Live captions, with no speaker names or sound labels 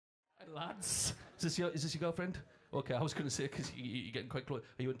Lads, is this your girlfriend? Okay, I was going to say, because you're getting quite close.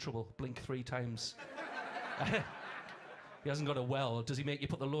 Are you in trouble? Blink 3 times. He hasn't got a well. Does he make you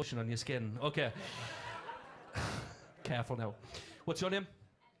put the lotion on your skin? Okay. Careful now. What's your name?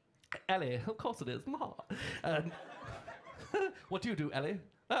 Ellie. Of course it is. Ma. What do you do, Ellie?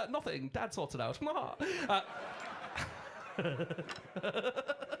 Nothing. Dad sorts it out. Ma.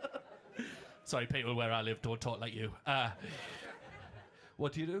 Sorry, people where I live don't talk like you.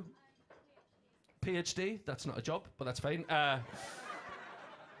 What do you do? PhD? That's not a job, but that's fine.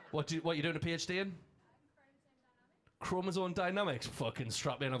 What are you doing a PhD in? Chromosome dynamics. Fucking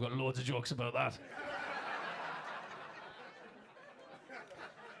strap me in. I've got loads of jokes about that.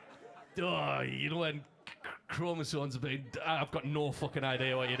 Oh, you know when chromosomes have been... I've got no fucking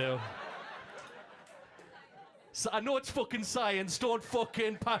idea what you do. So, I know it's fucking science. Don't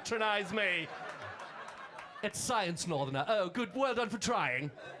fucking patronise me. It's science, Northerner. Oh, good. Well done for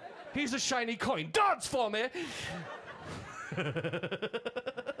trying. Here's a shiny coin. Dance for me!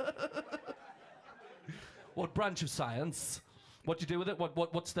 What branch of science? What do you do with it?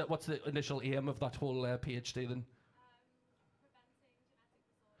 What's the initial aim of that whole PhD then?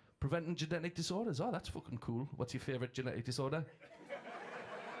 Preventing genetic disorders. Oh, that's fucking cool. What's your favourite genetic disorder?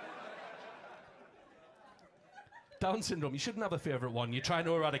 Down syndrome. You shouldn't have a favourite one. You're trying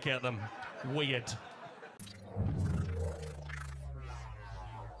to eradicate them. Weird.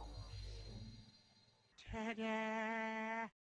 Ta-da!